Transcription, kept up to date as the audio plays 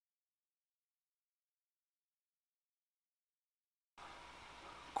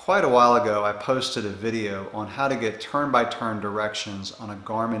Quite a while ago, I posted a video on how to get turn-by-turn directions on a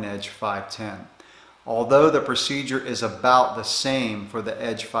Garmin Edge 510. Although the procedure is about the same for the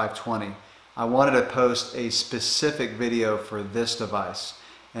Edge 520, I wanted to post a specific video for this device.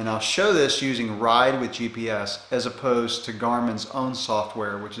 And I'll show this using Ride with GPS as opposed to Garmin's own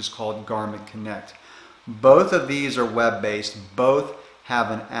software, which is called Garmin Connect. Both of these are web-based, both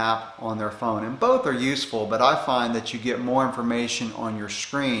have an app on their phone, and both are useful, but I find that you get more information on your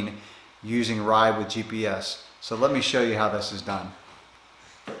screen using Ride with GPS. So let me show you how this is done.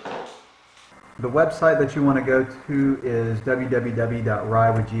 The website that you want to go to is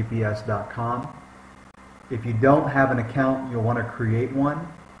www.ridewithgps.com. If you don't have an account, you'll want to create one.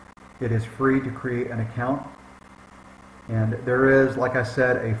 It is free to create an account. And there is, like I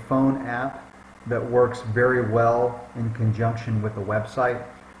said, a phone app that works very well in conjunction with the website.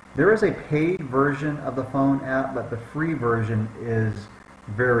 There is a paid version of the phone app, but the free version is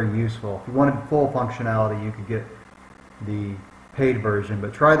very useful. If you wanted full functionality, you could get the paid version,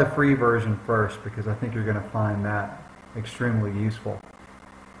 but try the free version first because I think you're going to find that extremely useful.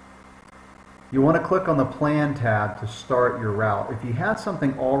 You want to click on the Plan tab to start your route. If you had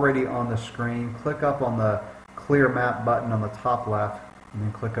something already on the screen, click up on the Clear Map button on the top left and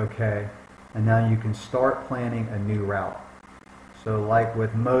then click OK. And now you can start planning a new route. So like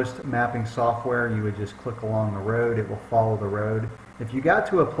with most mapping software, you would just click along the road, it will follow the road. If you got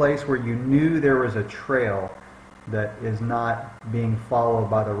to a place where you knew there was a trail that is not being followed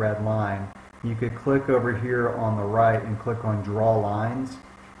by the red line, you could click over here on the right and click on Draw Lines,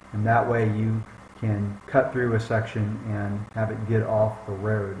 and that way you can cut through a section and have it get off the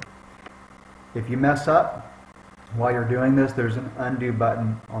road. If you mess up while you're doing this, there's an undo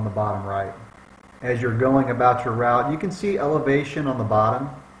button on the bottom right. As you're going about your route, you can see elevation on the bottom,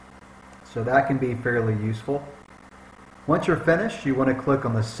 so that can be fairly useful. Once you're finished, you want to click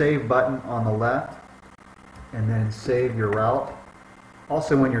on the Save button on the left and then save your route.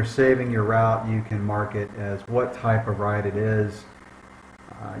 Also, when you're saving your route, you can mark it as what type of ride it is.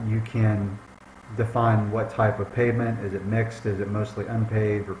 You can define what type of pavement. Is it mixed? Is it mostly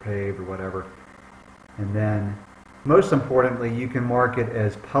unpaved or paved or whatever? And then most importantly, you can mark it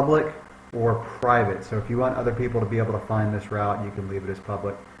as public or private. So if you want other people to be able to find this route, you can leave it as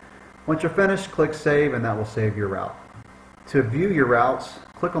public. Once you're finished, click Save, and that will save your route. To view your routes,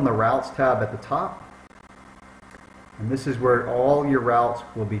 click on the Routes tab at the top. And this is where all your routes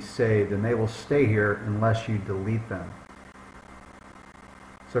will be saved, and they will stay here unless you delete them.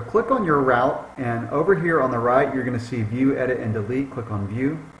 So click on your route, and over here on the right, you're going to see View, Edit, and Delete. Click on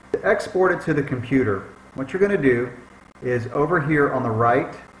View. To export it to the computer, what you're going to do is over here on the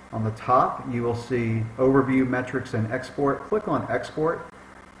right, on the top, you will see Overview, Metrics, and Export. Click on Export,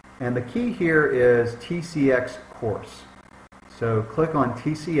 and the key here is TCX Course. So click on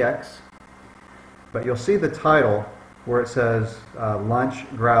TCX, but you'll see the title where it says Lunch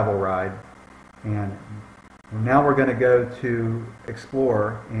Gravel Ride, and now we're going to go to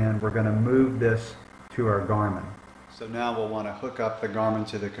Explorer, and we're going to move this to our Garmin. So now we'll want to hook up the Garmin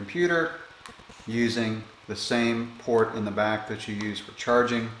to the computer using the same port in the back that you use for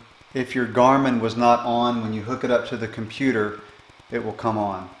charging. If your Garmin was not on when you hook it up to the computer, it will come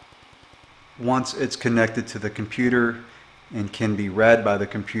on. Once it's connected to the computer and can be read by the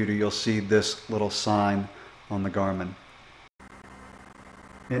computer, you'll see this little sign on the Garmin.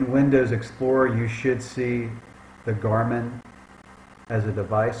 In Windows Explorer, you should see the Garmin as a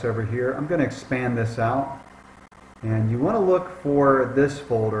device over here. I'm going to expand this out, and you want to look for this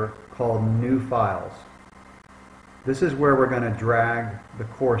folder called New Files. This is where we're going to drag the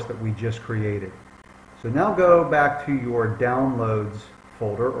course that we just created. So now go back to your Downloads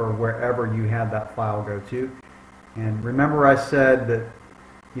folder, or wherever you had that file go to. And remember I said that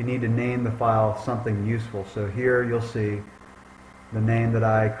you need to name the file something useful. So here you'll see the name that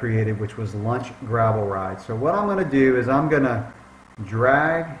I created, which was Lunch Gravel Ride. So what I'm going to do is I'm going to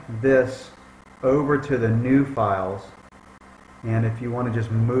drag this over to the New Files, and if you want to just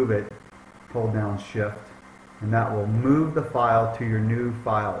move it, hold down Shift, and that will move the file to your New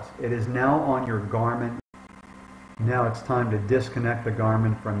Files. It is now on your Garmin. Now it's time to disconnect the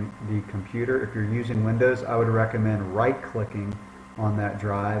Garmin from the computer. If you're using Windows, I would recommend right-clicking on that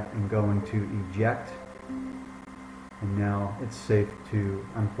drive and going to Eject. And now it's safe to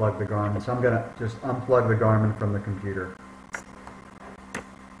unplug the Garmin. So I'm going to just unplug the Garmin from the computer.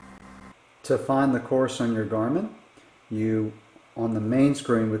 To find the course on your Garmin, you on the main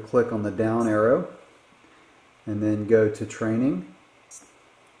screen would click on the down arrow and then go to Training.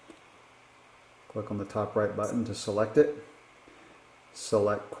 Click on the top right button to select it.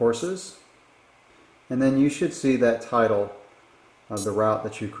 Select Courses. And then you should see that title of the route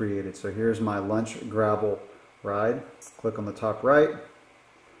that you created. So here's my lunch gravel ride. Click on the top right,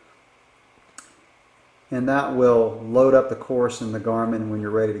 and that will load up the course in the Garmin. When you're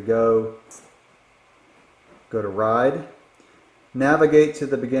ready to go, go to ride. Navigate to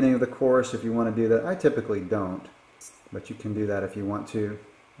the beginning of the course if you want to do that. I typically don't, but you can do that if you want to.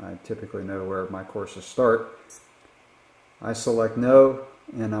 I typically know where my courses start. I select no,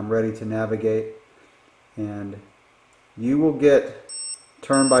 and I'm ready to navigate, and you will get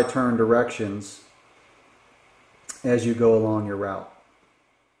turn-by-turn directions as you go along your route.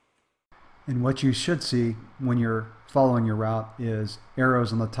 And what you should see when you're following your route is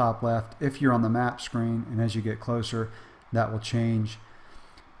arrows on the top left if you're on the map screen, and as you get closer that will change.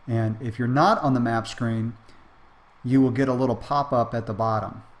 And if you're not on the map screen, you will get a little pop-up at the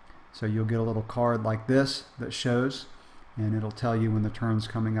bottom. So you'll get a little card like this that shows, and it'll tell you when the turn's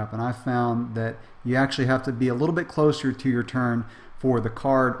coming up. And I found that you actually have to be a little bit closer to your turn for the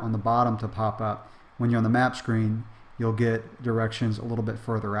card on the bottom to pop up. When you're on the map screen, you'll get directions a little bit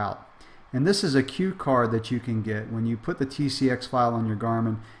further out. And this is a cue card that you can get. When you put the TCX file on your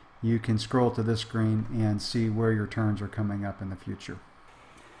Garmin, you can scroll to this screen and see where your turns are coming up in the future.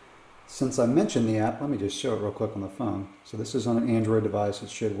 Since I mentioned the app, let me just show it real quick on the phone. So this is on an Android device. It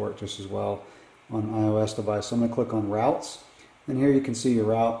should work just as well on an iOS device. So I'm going to click on routes, and here you can see your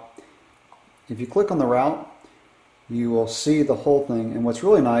route. If you click on the route, you will see the whole thing. And what's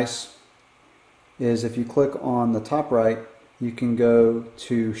really nice is if you click on the top right, you can go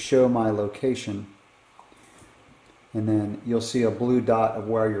to show my location, and then you'll see a blue dot of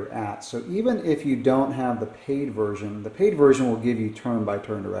where you're at. So even if you don't have the paid version will give you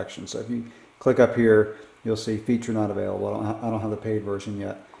turn-by-turn directions. So if you click up here, you'll see feature not available. I don't have the paid version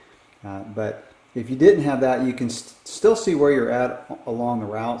yet. But if you didn't have that, you can still see where you're at along the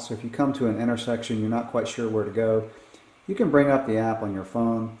route. So if you come to an intersection, you're not quite sure where to go, you can bring up the app on your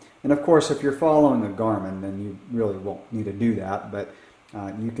phone. And of course, if you're following a Garmin, then you really won't need to do that. But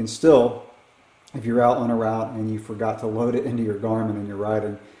you can still, if you're out on a route and you forgot to load it into your Garmin and you're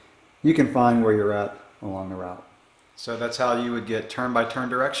riding, you can find where you're at along the route. So that's how you would get turn-by-turn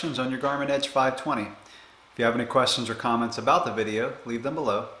directions on your Garmin Edge 520. If you have any questions or comments about the video, leave them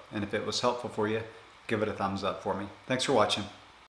below. And if it was helpful for you, give it a thumbs up for me. Thanks for watching.